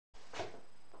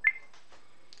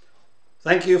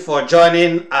Thank you for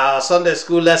joining our Sunday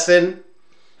school lesson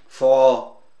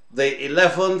for the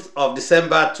 11th of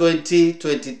December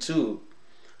 2022.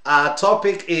 Our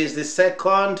topic is the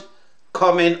second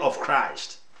coming of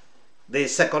Christ. The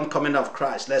second coming of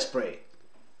Christ. Let's pray.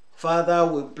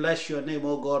 Father, we bless your name,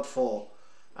 O God, for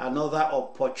another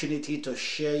opportunity to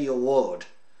share your word.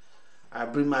 I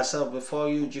bring myself before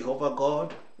you, Jehovah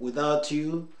God. Without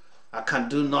you, I can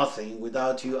do nothing.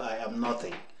 Without you, I am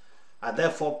nothing. I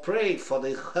therefore pray for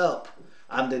the help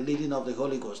and the leading of the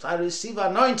Holy Ghost. I receive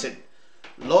anointing,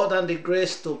 Lord, and the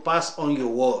grace to pass on your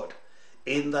word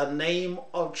in the name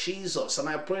of Jesus. And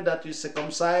I pray that you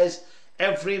circumcise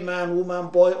every man, woman,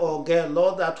 boy, or girl,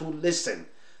 Lord, that will listen,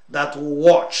 that will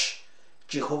watch,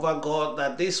 Jehovah God,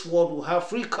 that this word will have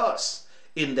free course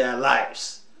in their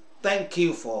lives. Thank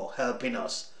you for helping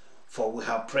us, for we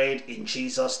have prayed in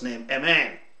Jesus' name.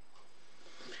 Amen.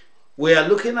 We are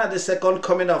looking at the second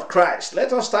coming of Christ.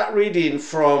 Let us start reading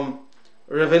from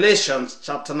Revelation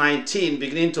chapter 19,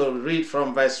 beginning to read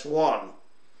from verse 1.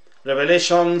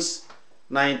 Revelations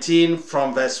 19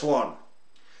 from verse 1.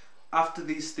 After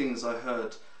these things I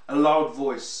heard a loud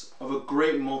voice of a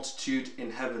great multitude in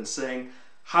heaven saying,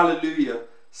 Hallelujah!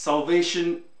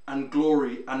 Salvation and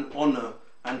glory and honor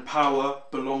and power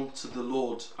belong to the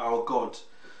Lord our God.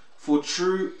 For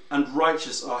true and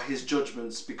righteous are his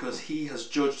judgments, because he has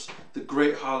judged the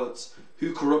great harlot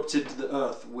who corrupted the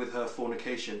earth with her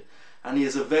fornication, and he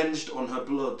has avenged on her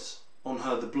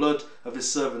the blood of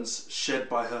his servants shed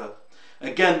by her.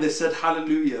 Again they said,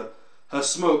 Hallelujah! Her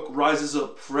smoke rises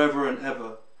up forever and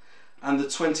ever. And the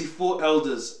 24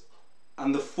 elders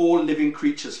and the 4 living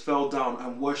creatures fell down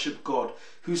and worshipped God,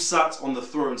 who sat on the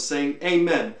throne, saying,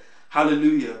 Amen,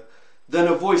 Hallelujah. Then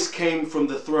a voice came from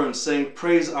the throne, saying,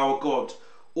 Praise our God,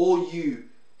 all you,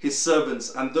 his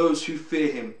servants, and those who fear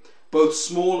him, both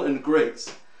small and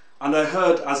great. And I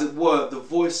heard, as it were, the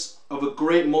voice of a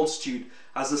great multitude,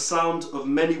 as the sound of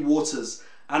many waters,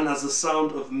 and as the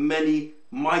sound of many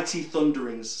mighty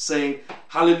thunderings, saying,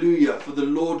 Hallelujah, for the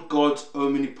Lord God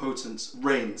omnipotent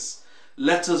reigns.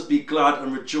 Let us be glad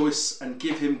and rejoice and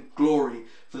give him glory,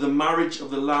 for the marriage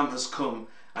of the Lamb has come,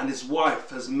 and his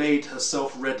wife has made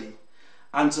herself ready.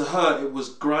 And to her it was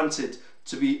granted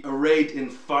to be arrayed in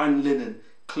fine linen,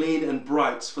 clean and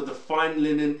bright, for the fine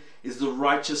linen is the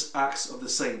righteous acts of the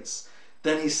saints.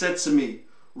 Then he said to me,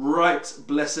 Right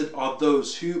blessed are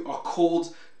those who are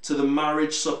called to the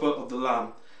marriage supper of the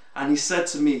Lamb. And he said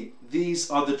to me, These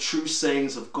are the true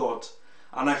sayings of God.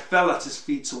 And I fell at his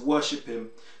feet to worship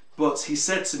him. But he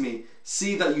said to me,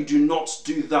 See that you do not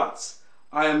do that.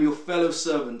 I am your fellow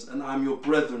servant, and I am your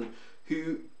brethren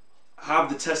who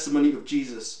have the testimony of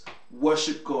Jesus.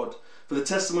 Worship God. For the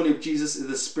testimony of Jesus is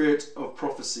the spirit of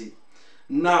prophecy.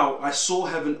 Now I saw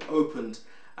heaven opened,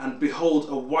 and behold,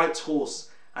 a white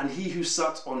horse, and he who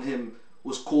sat on him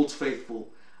was called Faithful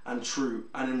and True,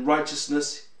 and in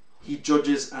righteousness he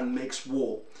judges and makes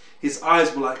war. His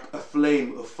eyes were like a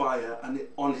flame of fire, and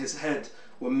on his head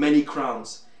were many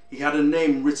crowns. He had a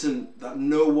name written that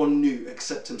no one knew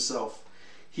except himself.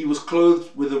 He was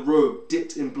clothed with a robe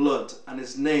dipped in blood, and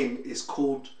his name is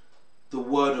called the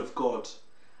Word of God.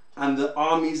 And the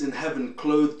armies in heaven,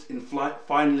 clothed in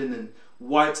fine linen,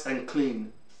 white and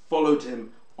clean, followed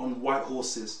him on white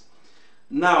horses.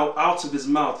 Now out of his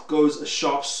mouth goes a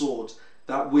sharp sword,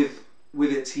 that with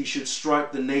it he should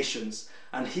strike the nations,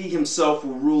 and he himself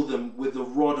will rule them with a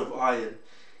rod of iron.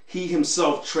 He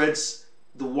himself treads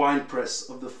the winepress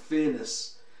of the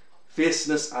fierceness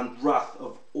and wrath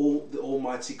of all the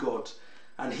Almighty God.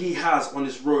 And he has on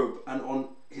his robe and on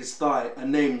his thigh a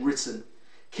name written,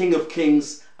 King of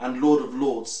Kings and Lord of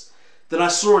Lords. Then I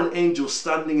saw an angel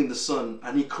standing in the sun,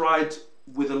 and he cried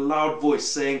with a loud voice,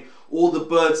 saying, All the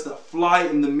birds that fly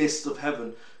in the midst of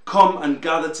heaven, come and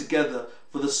gather together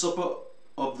for the supper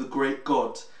of the great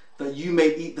God, that you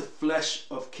may eat the flesh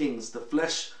of kings, the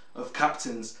flesh of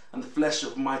captains, and the flesh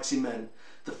of mighty men,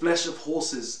 the flesh of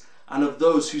horses, and of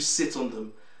those who sit on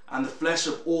them, and the flesh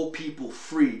of all people,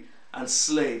 free and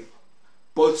slave,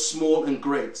 both small and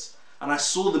great. And I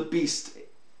saw the beast,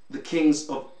 the kings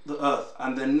of the earth,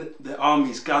 and then their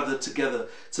armies gathered together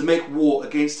to make war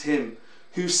against him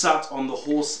who sat on the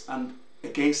horse and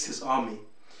against his army.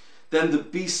 Then the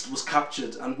beast was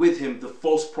captured, and with him the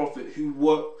false prophet who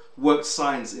worked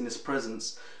signs in his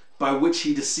presence, by which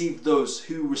he deceived those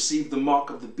who received the mark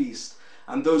of the beast,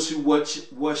 and those who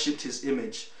worshipped his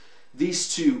image.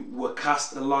 These two were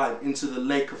cast alive into the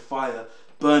lake of fire,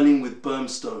 burning with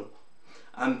brimstone.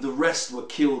 And the rest were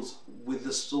killed with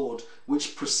the sword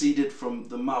which proceeded from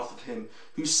the mouth of him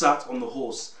who sat on the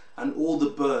horse, and all the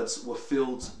birds were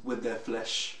filled with their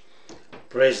flesh.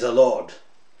 Praise the Lord.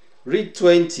 Read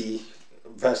 20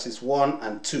 verses 1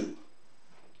 and 2.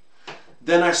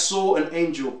 Then I saw an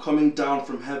angel coming down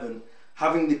from heaven,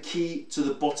 having the key to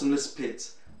the bottomless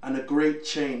pit and a great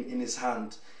chain in his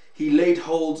hand. He laid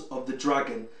hold of the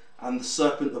dragon and the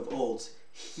serpent of old,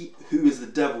 who is the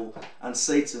devil and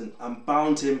Satan, and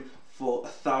bound him for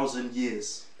 1,000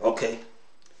 years. Okay.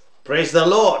 Praise the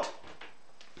Lord.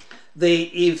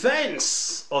 The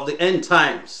events of the end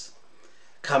times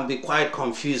can be quite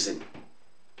confusing.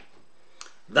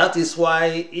 That is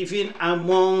why even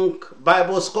among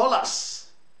Bible scholars,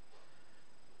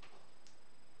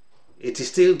 it is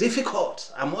still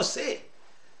difficult, I must say.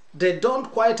 They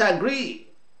don't quite agree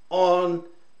on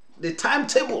the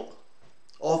timetable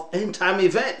of end time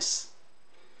events.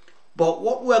 But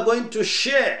what we are going to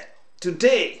share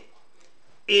today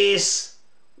is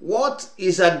what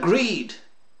is agreed,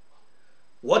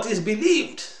 what is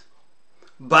believed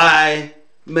by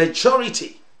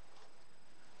majority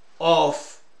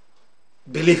of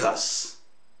believers.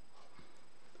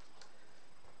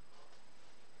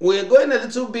 We're going a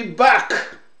little bit back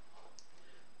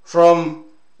from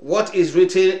what is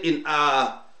written in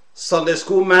our Sunday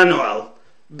school manual,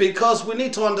 because we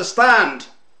need to understand.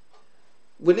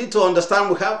 We need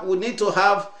to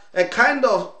have a kind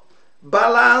of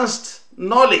balanced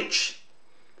knowledge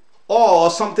or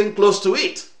something close to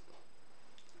it.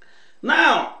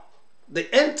 Now,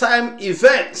 the end time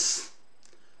events,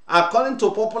 according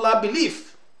to popular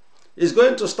belief, is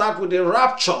going to start with the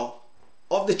rapture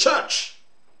of the church.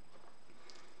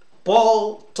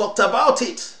 Paul talked about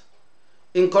it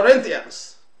in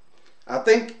Corinthians, I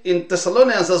think in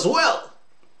Thessalonians as well.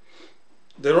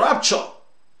 The rapture,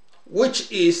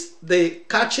 which is the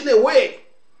catching away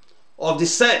of the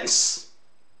saints.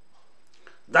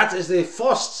 That is the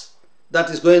first that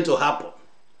is going to happen.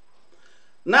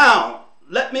 Now,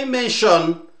 let me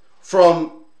mention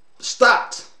from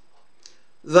start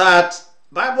that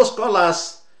Bible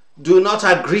scholars do not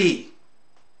agree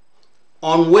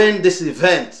on when this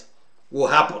event will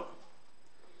happen.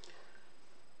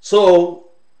 So,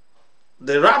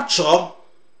 the rapture,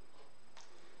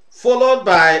 followed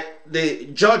by the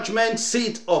judgment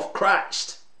seat of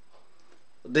Christ,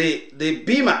 the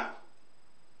bema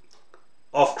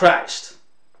of Christ,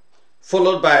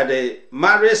 followed by the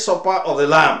marriage supper of the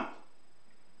Lamb,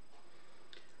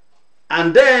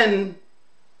 and then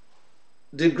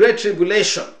the great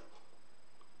tribulation,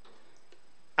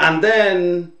 and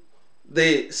then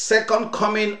the second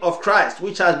coming of Christ,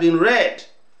 which has been read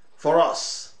for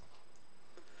us.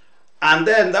 And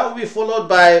then that will be followed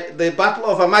by the Battle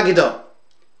of Armageddon,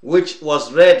 which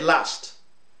was read last.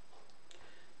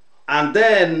 And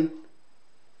then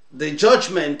the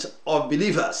judgment of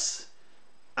believers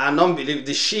and unbelievers,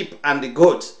 the sheep and the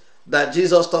goats that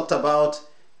Jesus talked about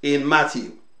in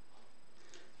Matthew.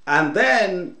 And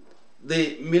then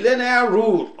the millennial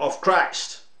rule of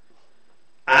Christ.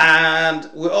 And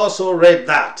we also read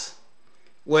that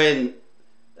when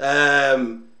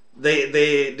the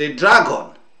dragon,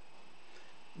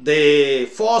 the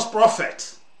false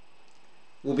prophet,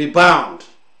 will be bound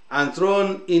and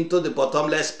thrown into the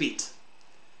bottomless pit.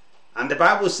 And the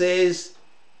Bible says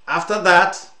after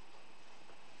that,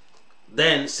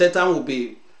 then Satan will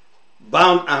be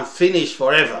bound and finished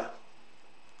forever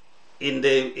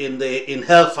in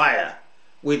hellfire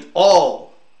with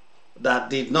all that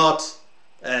did not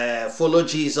follow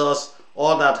Jesus,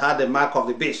 or that had the mark of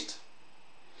the beast.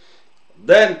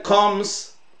 Then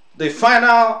comes the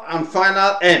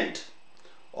final end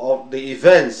of the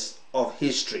events of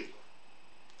history.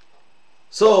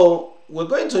 So we're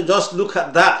going to just look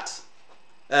at that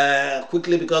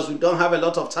quickly, because we don't have a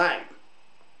lot of time.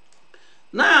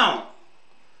 Now,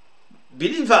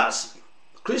 believers,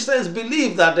 Christians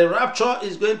believe that the rapture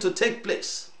is going to take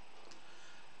place.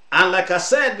 And like I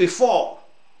said before,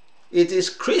 it is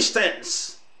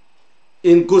Christians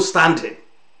in good standing.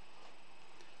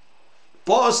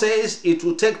 Paul says it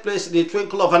will take place in the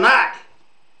twinkle of an eye.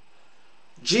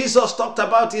 Jesus talked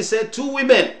about, he said, 2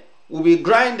 women will be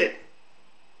grinding,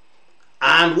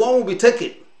 and one will be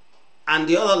taken and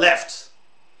the other left.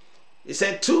 He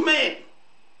said 2 men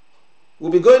will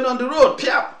be going on the road.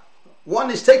 Piam,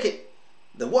 one is taken,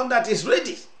 the one that is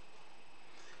ready,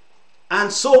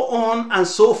 and so on and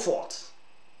so forth.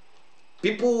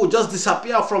 People will just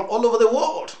disappear from all over the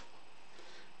world.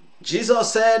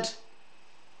 Jesus said,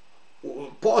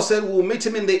 Paul said, we'll meet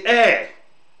him in the air.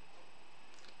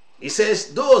 He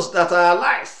says, those that are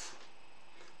alive,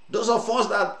 those of us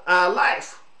that are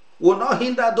alive, will not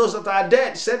hinder those that are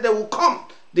dead. He said they will come.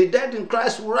 The dead in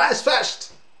Christ will rise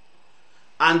first.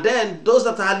 And then those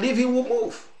that are living will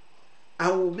move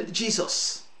and will meet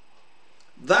Jesus.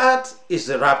 That is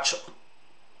the rapture.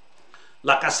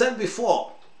 Like I said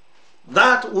before,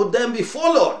 that would then be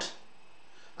followed.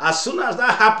 As soon as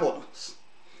that happens,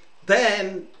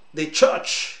 then the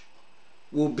church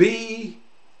will be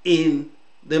in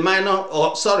the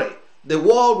the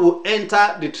world will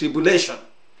enter the tribulation.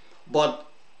 But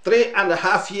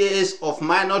 3.5 years of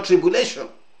minor tribulation.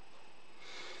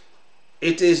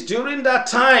 It is during that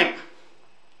time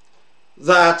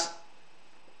that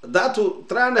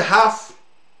 3.5,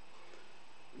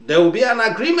 there will be an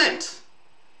agreement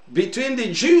between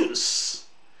the Jews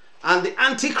and the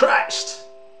Antichrist.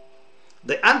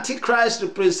 The Antichrist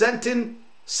representing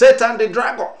Satan the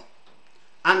dragon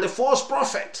and the false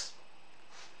prophet.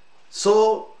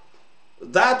 So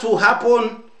that will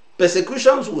happen.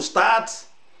 Persecutions will start.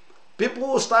 People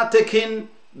will start taking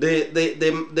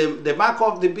the mark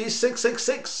of the beast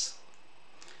 666.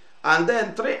 And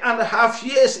then 3.5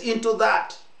 years into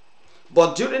that.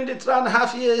 But during the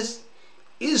 3.5 years,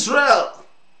 Israel,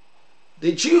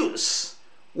 the Jews,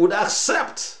 would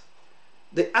accept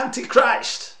the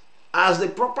Antichrist as the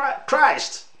proper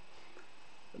Christ.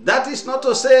 That is not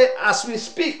to say as we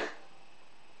speak.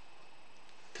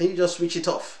 Can you just switch it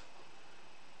off?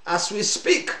 As we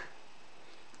speak,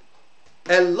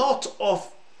 a lot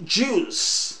of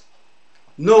Jews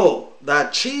know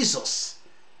that Jesus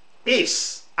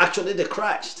is actually the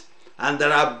Christ. And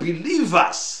there are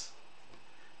believers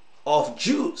of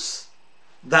Jews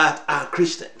that are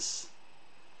Christians.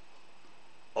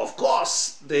 Of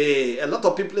course, a lot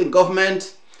of people in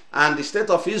government and the state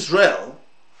of Israel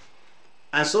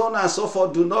and so on and so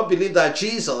forth do not believe that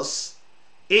Jesus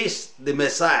is the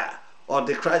Messiah or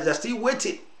the Christ. They're still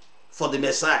waiting for the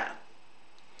Messiah.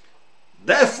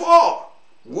 Therefore,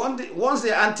 once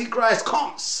the Antichrist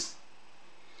comes,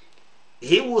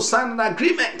 he will sign an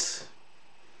agreement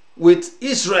with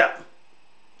Israel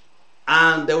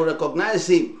and they will recognize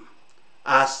him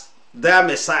as their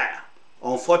Messiah,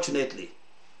 unfortunately.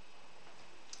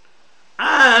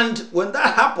 And when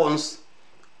that happens,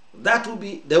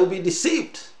 they will be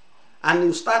deceived and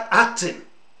you start acting.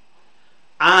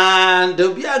 And there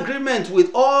will be agreement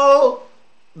with all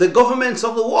the governments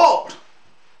of the world.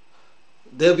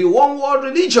 There will be one world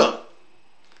religion.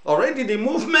 Already the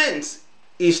movement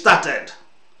is started.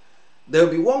 There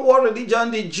will be one world religion,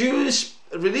 the Jewish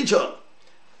religion.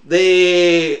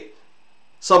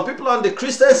 Some people on the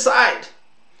Christian side,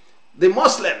 the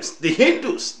Muslims, the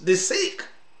Hindus, the Sikh,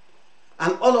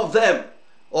 and all of them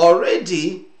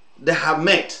already they have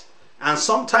met. And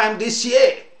sometime this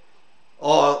year,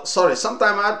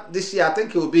 sometime this year, I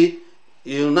think it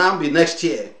will now be next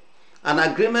year, an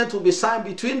agreement will be signed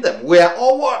between them. We are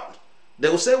all one. They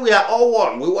will say we are all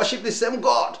one. We worship the same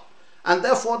God. And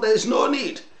therefore there is no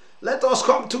need. Let us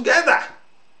come together.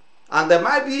 And there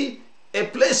might be a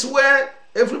place where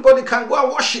everybody can go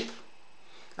and worship.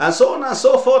 And so on and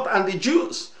so forth. And the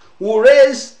Jews will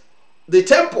raise the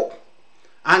temple.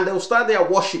 And they will start their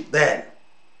worship then.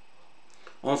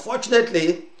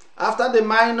 Unfortunately, after the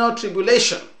minor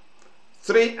tribulation,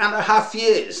 3.5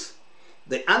 years,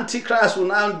 the Antichrist will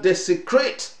now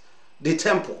desecrate the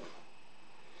temple.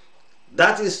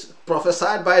 That is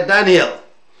prophesied by Daniel.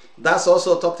 That's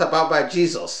also talked about by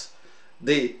Jesus.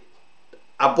 The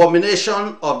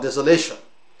abomination of desolation.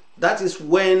 That is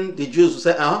when the Jews will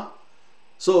say,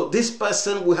 so this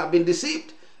person will have been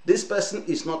deceived. This person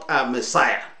is not our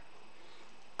Messiah.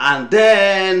 And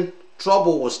then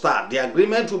trouble will start. The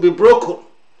agreement will be broken.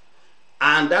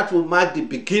 And that will mark the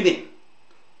beginning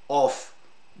of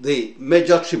the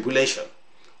major tribulation.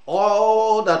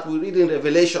 All that we read in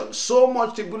Revelation, so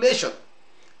much tribulation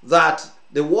that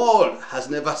the world has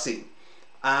never seen.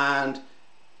 And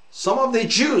some of the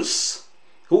Jews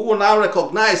who will now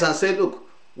recognize and say, look,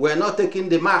 we're not taking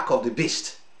the mark of the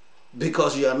beast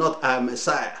because you are not our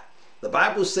Messiah. The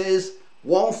Bible says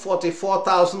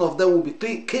 144,000 of them will be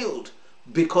killed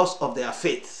because of their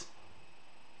faith.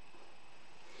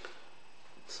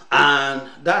 And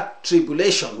that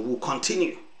tribulation will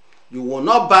continue. You will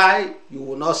not buy, you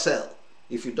will not sell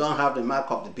if you don't have the mark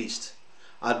of the beast.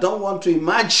 I don't want to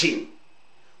imagine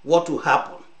what will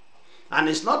happen. And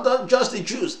it's not just the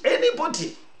Jews.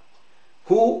 Anybody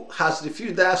who has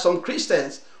refused. There are some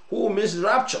Christians who miss the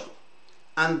rapture.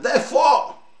 And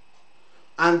therefore,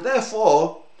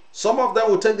 some of them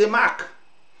will take the mark.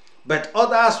 But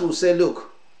others will say,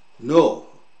 look, no,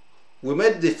 we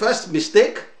made the first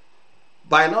mistake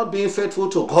by not being faithful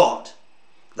to God.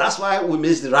 That's why we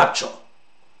missed the rapture.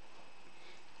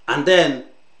 And then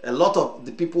a lot of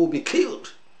the people will be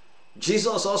killed.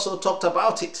 Jesus also talked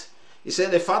about it. He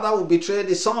said the father will betray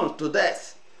the son to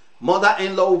death.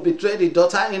 Mother-in-law will betray the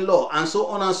daughter-in-law, and so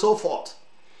on and so forth.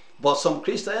 But some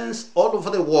Christians all over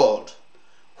the world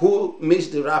who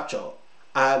missed the rapture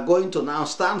are going to now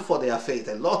stand for their faith.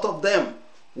 A lot of them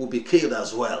will be killed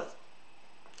as well.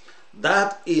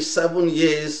 That is 7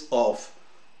 years of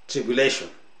tribulation.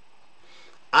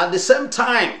 At the same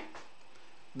time,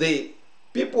 the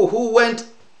people who went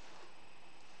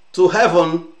to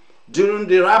heaven during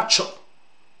the rapture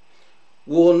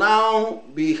will now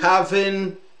be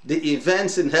having the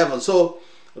events in heaven. So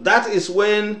that is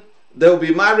when there will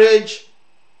be marriage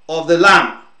of the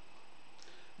Lamb.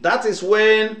 That is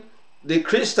when the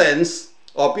Christians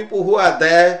or people who are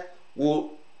there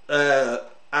will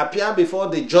appear before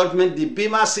the judgment, the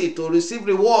Bema seat, to receive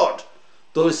reward,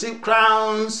 to receive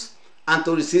crowns, and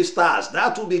to receive stars.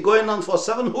 That will be going on for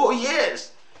 7 whole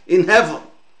years in heaven.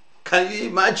 Can you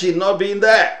imagine not being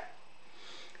there?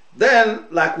 Then,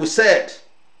 like we said,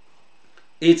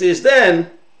 it is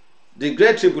then the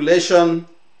great tribulation,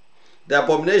 the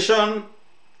abomination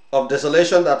of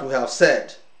desolation that we have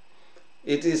said.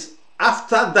 It is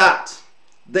after that,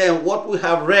 then what we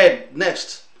have read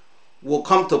next will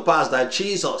come to pass, that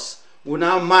Jesus will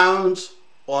now mount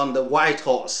on the white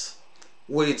horse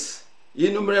with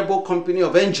innumerable company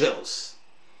of angels,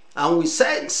 and we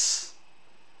sense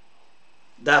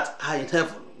that are in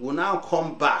heaven will now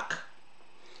come back.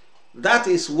 That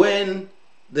is when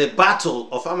the battle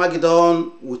of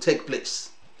Armageddon will take place,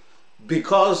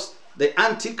 because the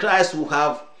Antichrist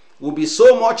will be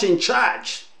so much in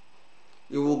charge.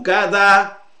 He will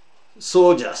gather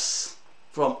soldiers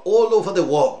from all over the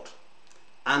world,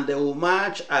 and they will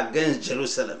march against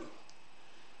Jerusalem.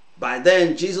 By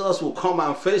then, Jesus will come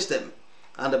and face them,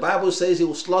 and the Bible says he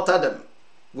will slaughter them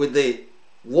with the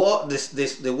word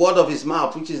of his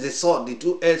mouth, which is the sword, the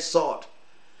two-edged sword.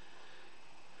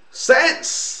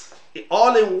 Saints,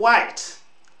 all in white,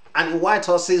 and in white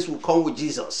horses will come with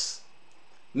Jesus.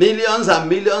 Millions and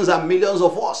millions and millions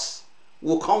of us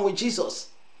will come with Jesus.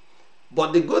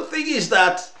 But the good thing is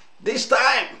that this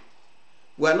time,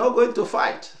 we are not going to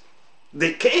fight.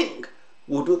 The king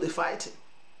will do the fighting.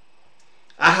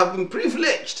 I have been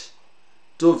privileged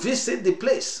to visit the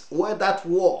place where that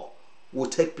war will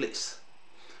take place.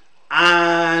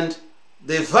 And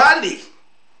the valley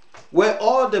where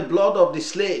all the blood of the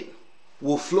slain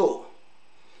will flow.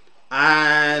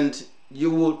 And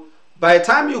you will, by the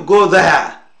time you go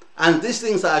there, and these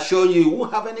things are showing you, you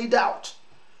won't have any doubt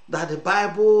that the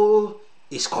Bible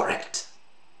is correct.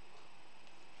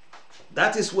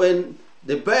 That is when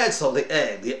the birds of the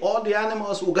air, all the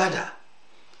animals will gather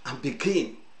and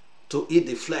begin to eat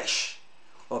the flesh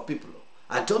of people.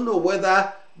 I don't know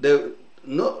whether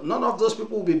none of those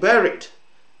people will be buried.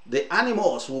 The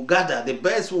animals will gather, the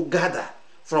birds will gather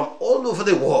from all over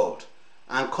the world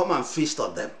and come and feast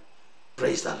on them.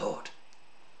 Praise the Lord.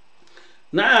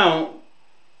 Now,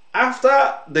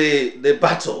 after the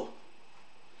battle,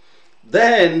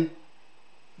 then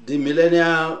the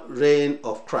millennial reign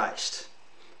of Christ.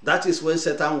 That is when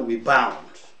Satan will be bound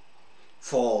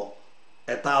for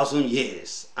 1,000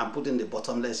 years and put in the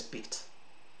bottomless pit.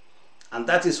 And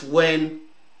that is when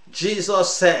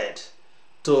Jesus said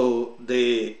to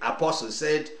the apostles,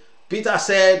 Peter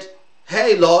said,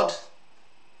 "Hey Lord,"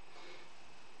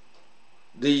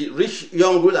 the rich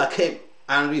young ruler came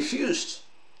and refused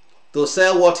to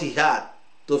sell what he had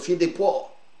to feed the poor.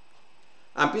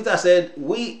 And Peter said,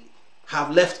 "We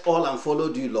have left all and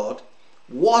followed you, Lord.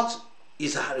 What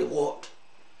is our reward?"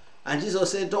 And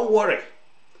Jesus said, "Don't worry.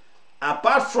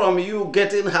 Apart from you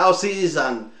getting houses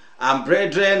and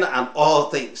brethren and all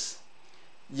things,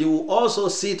 you will also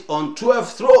sit on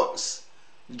 12 thrones,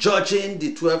 judging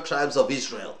the 12 tribes of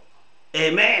Israel."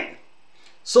 Amen.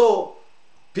 So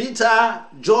Peter,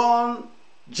 John,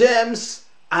 James,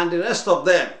 and the rest of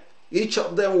them, each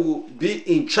of them will be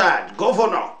in charge,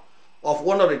 governor of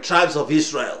one of the tribes of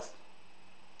Israel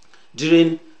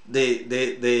during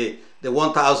the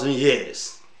 1,000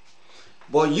 years.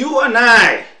 But you and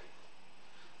I,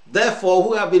 therefore,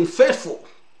 who have been faithful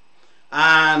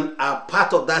and are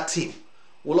part of that team,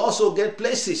 will also get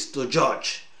places to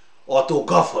judge or to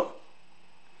govern.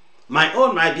 My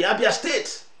own might be Abia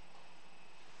State.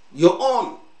 Your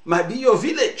own might be your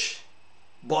village.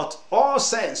 But all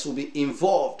saints will be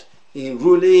involved in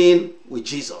ruling with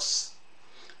Jesus.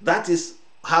 That is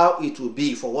how it will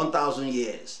be for 1,000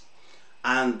 years.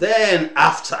 And then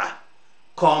after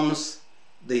comes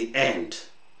the end.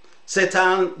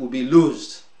 Satan will be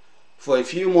loosed for a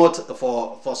few more,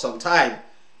 for some time,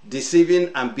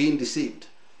 deceiving and being deceived.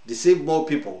 Deceive more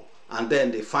people, and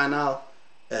then the final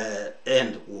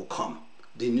end will come.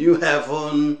 The new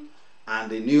heaven and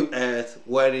the new earth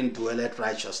wherein dwelleth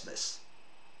righteousness.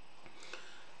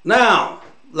 Now,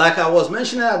 like I was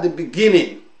mentioning at the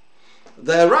beginning,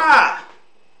 there are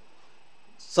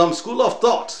some school of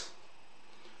thought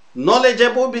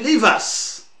knowledgeable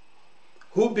believers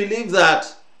who believe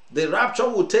that the rapture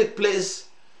will take place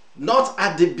not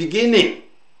at the beginning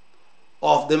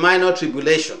of the minor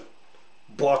tribulation,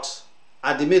 but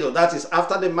at the middle. That is,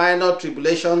 after the minor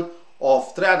tribulation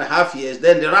of 3.5 years,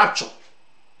 then the rapture.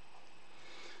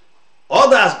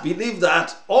 Others believe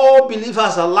that all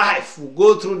believers alive will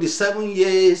go through the 7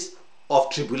 years of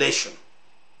tribulation.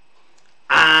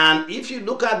 And if you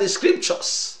look at the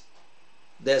scriptures,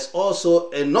 there's also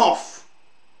enough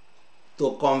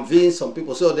to convince some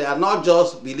people. So they are not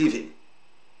just believing.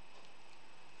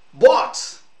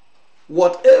 But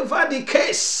whatever the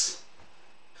case,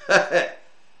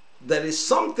 there is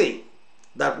something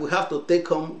that we have to take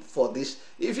home for this,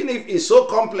 even if it's so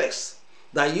complex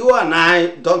that you and I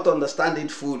don't understand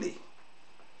it fully.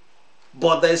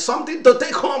 But there is something to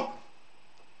take home.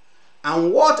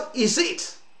 And what is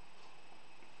it?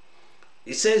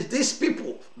 It says these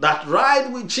people that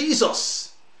ride with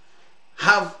Jesus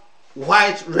have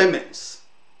white raiments,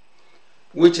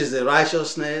 which is the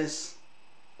righteousness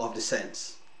of the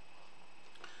saints.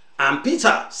 And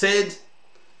Peter said,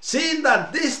 seeing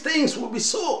that these things will be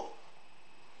so,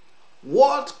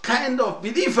 what kind of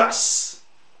believers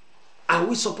are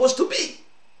we supposed to be?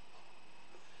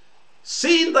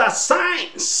 Seeing that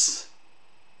signs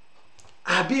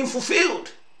are being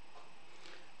fulfilled.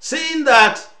 Seeing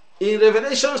that in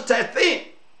Revelation 13,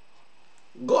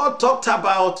 God talked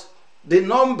about the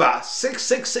number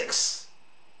 666.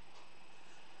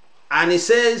 And he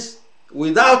says,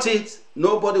 without it,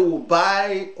 nobody will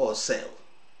buy or sell.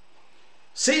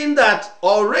 Seeing that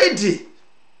already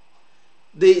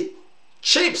the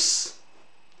chips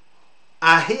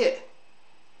are here,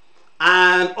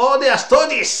 and all their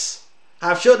studies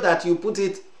have shown that you put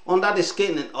it under the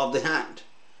skin of the hand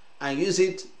and use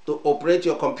it to operate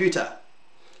your computer,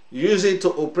 use it to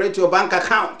operate your bank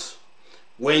account.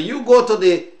 When you go to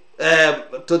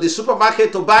the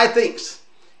supermarket to buy things,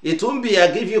 it won't be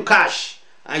I give you cash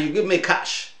and you give me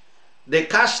cash. The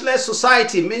cashless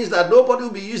society means that nobody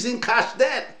will be using cash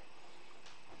then,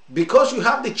 because you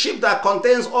have the chip that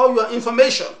contains all your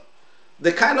information.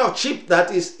 The kind of chip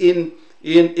that is in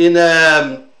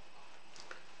the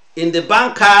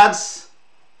bank cards,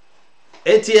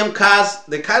 ATM cards,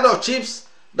 the kind of chips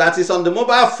that is on the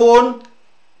mobile phone,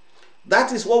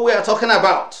 that is what we are talking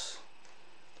about.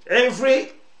 Every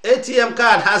ATM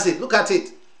card has it. Look at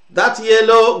it. That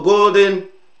yellow golden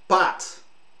part.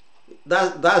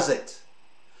 That's it.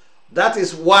 That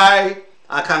is why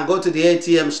I can go to the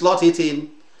ATM, slot it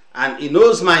in, and it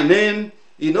knows my name.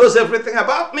 It knows everything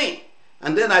about me.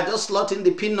 And then I just slot in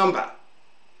the PIN number.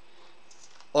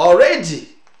 Already,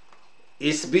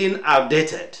 it's been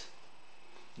outdated.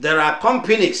 There are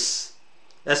companies,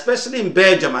 especially in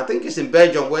Belgium, I think it's in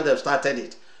Belgium where they've started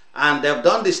it, and they've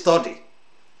done the study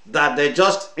that they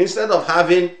just, instead of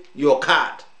having your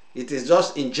card, it is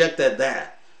just injected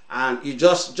there, and you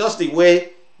just the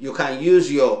way you can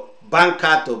use your bank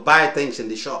card to buy things in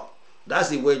the shop. That's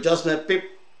the way, just a pip,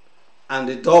 and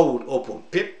the door would open,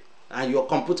 pip, and your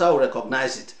computer will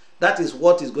recognize it. That is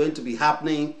what is going to be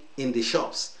happening in the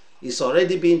shops. It's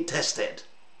already been tested.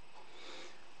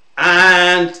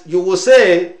 And you will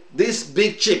say, this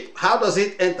big chip, how does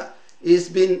it enter?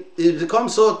 It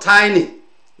becomes so tiny.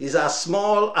 It's as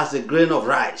small as a grain of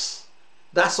rice.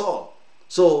 That's all.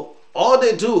 So all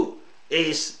they do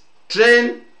is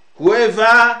train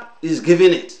whoever is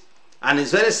giving it. And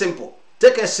it's very simple.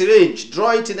 Take a syringe,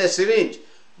 draw it in a syringe.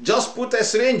 Just put a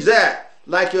syringe there,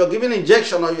 like you're giving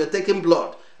injection or you're taking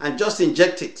blood, and just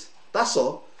inject it. That's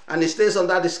all. And it stays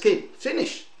under the skin.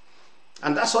 Finish.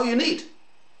 And that's all you need.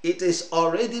 It is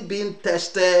already been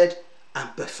tested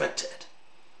and perfected.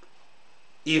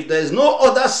 If there's no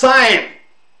other sign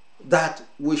that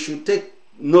we should take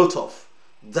note of,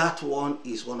 that one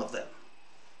is one of them.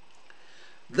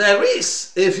 There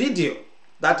is a video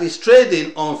that is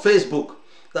trading on Facebook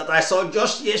that I saw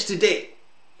just yesterday.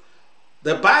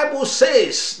 The Bible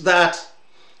says that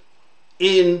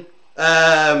in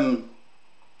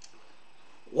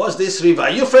what's this river?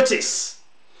 Euphrates.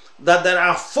 That there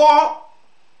are 4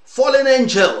 fallen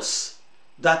angels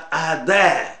that are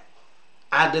there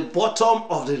at the bottom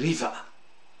of the river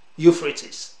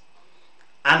Euphrates.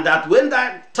 And that when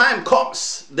that time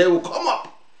comes, they will come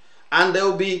up and there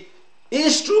will be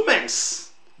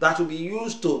instruments that will be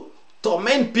used to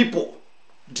torment people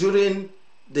during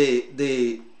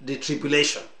the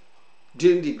tribulation,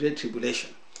 during the Great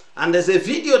Tribulation. And there's a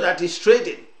video that is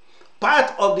trading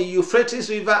part of the Euphrates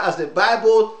River as the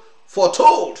Bible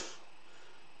foretold,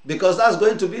 because that's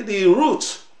going to be the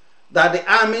route that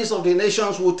the armies of the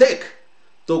nations will take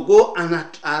to go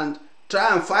and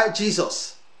try and fight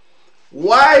Jesus.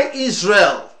 Why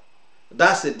Israel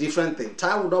That's a different thing.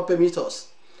 Time will not permit us.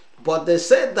 But they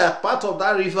said that part of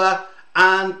that river,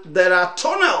 and there are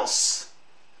tunnels.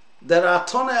 There are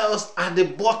tunnels at the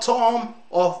bottom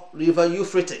of River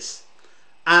Euphrates.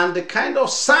 And the kind of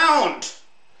sound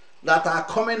that are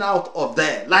coming out of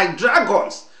there, like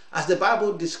dragons, as the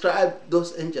Bible described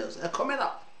those angels, are coming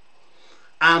up.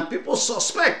 And people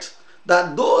suspect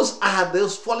that those are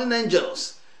those fallen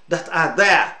angels that are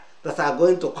there, that are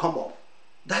going to come up.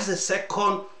 That's the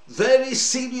second very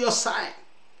serious sign.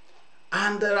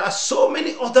 And there are so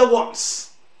many other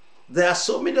ones. There are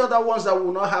so many other ones that we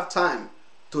will not have time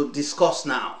to discuss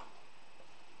now.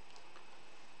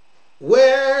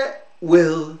 Where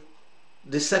will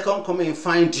the second coming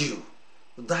find you?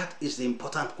 That is the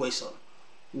important question.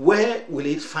 Where will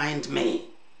it find me?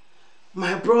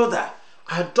 My brother,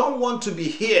 I don't want to be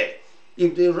here.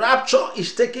 If the rapture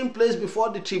is taking place before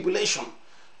the tribulation,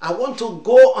 I want to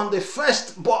go on the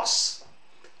first bus,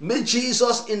 meet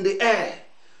Jesus in the air,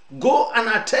 go and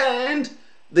attend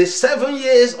the 7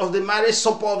 years of the marriage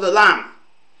supper of the Lamb,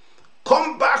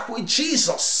 come back with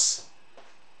Jesus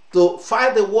to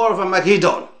fight the war of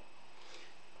Armageddon,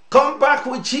 come back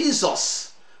with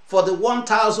Jesus for the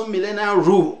 1,000 millennial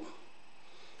rule,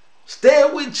 stay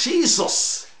with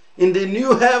Jesus in the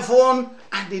new heaven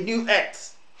and the new earth.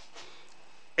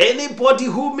 Anybody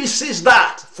who misses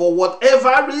that for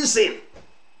whatever reason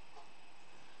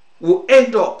will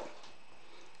end up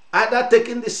either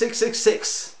taking the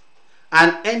 666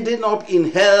 and ending up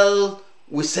in hell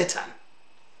with Satan.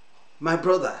 My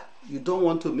brother, you don't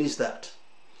want to miss that.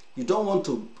 You don't want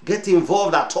to get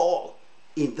involved at all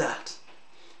in that.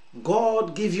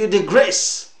 God give you the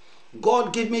grace.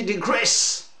 God give me the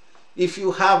grace. If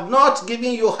you have not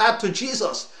given your heart to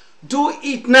Jesus, do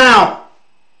it now.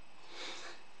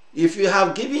 If you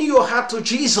have given your heart to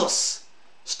Jesus,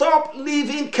 stop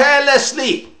living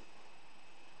carelessly.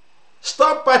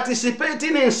 Stop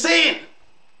participating in sin.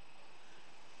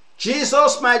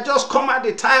 Jesus might just come at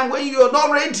the time when you are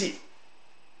not ready.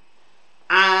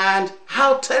 And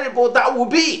how terrible that would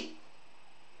be.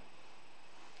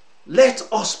 Let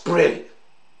us pray.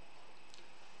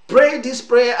 Pray this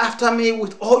prayer after me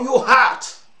with all your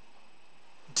heart.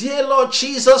 Dear Lord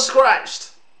Jesus Christ,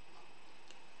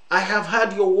 I have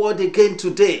heard your word again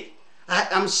today. I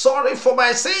am sorry for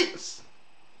my sins.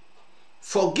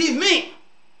 Forgive me.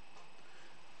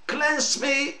 Cleanse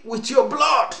me with your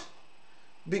blood,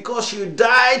 because you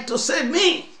died to save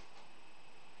me.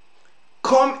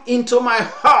 Come into my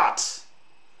heart.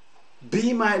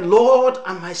 Be my Lord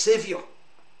and my Savior.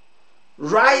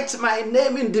 Write my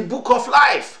name in the book of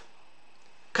life.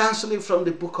 Cancel it from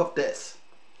the book of death.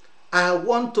 I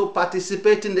want to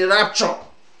participate in the rapture.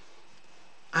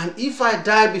 And if I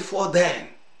die before then,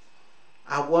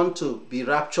 I want to be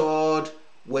raptured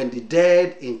when the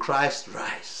dead in Christ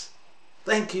rise.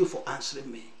 Thank you for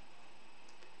answering me.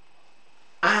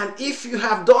 And if you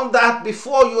have done that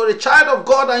before, you're a child of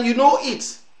God and you know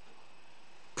it,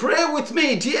 pray with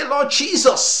me. Dear Lord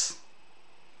Jesus,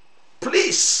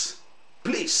 please,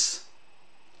 please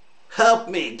help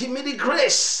me. Give me the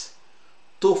grace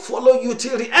to follow you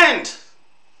till the end.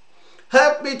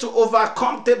 Help me to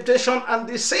overcome temptation and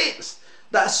the sins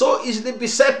that so easily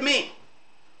beset me,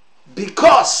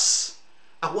 because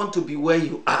I want to be where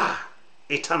you are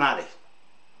eternally.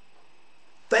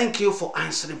 Thank you for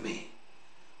answering me,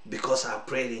 because I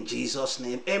prayed in Jesus'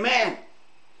 name. Amen.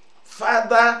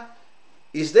 Father,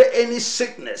 is there any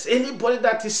sickness, anybody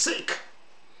that is sick,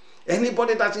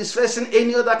 anybody that is facing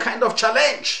any other kind of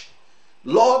challenge,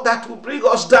 Lord, that will bring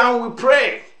us down, we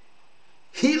pray.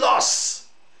 Heal us.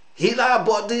 Heal our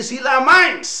bodies, heal our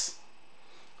minds,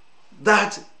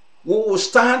 that we will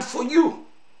stand for you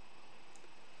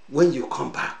when you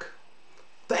come back.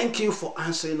 Thank you for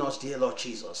answering us, dear Lord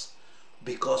Jesus,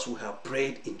 because we have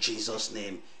prayed in Jesus'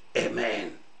 name.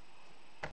 Amen.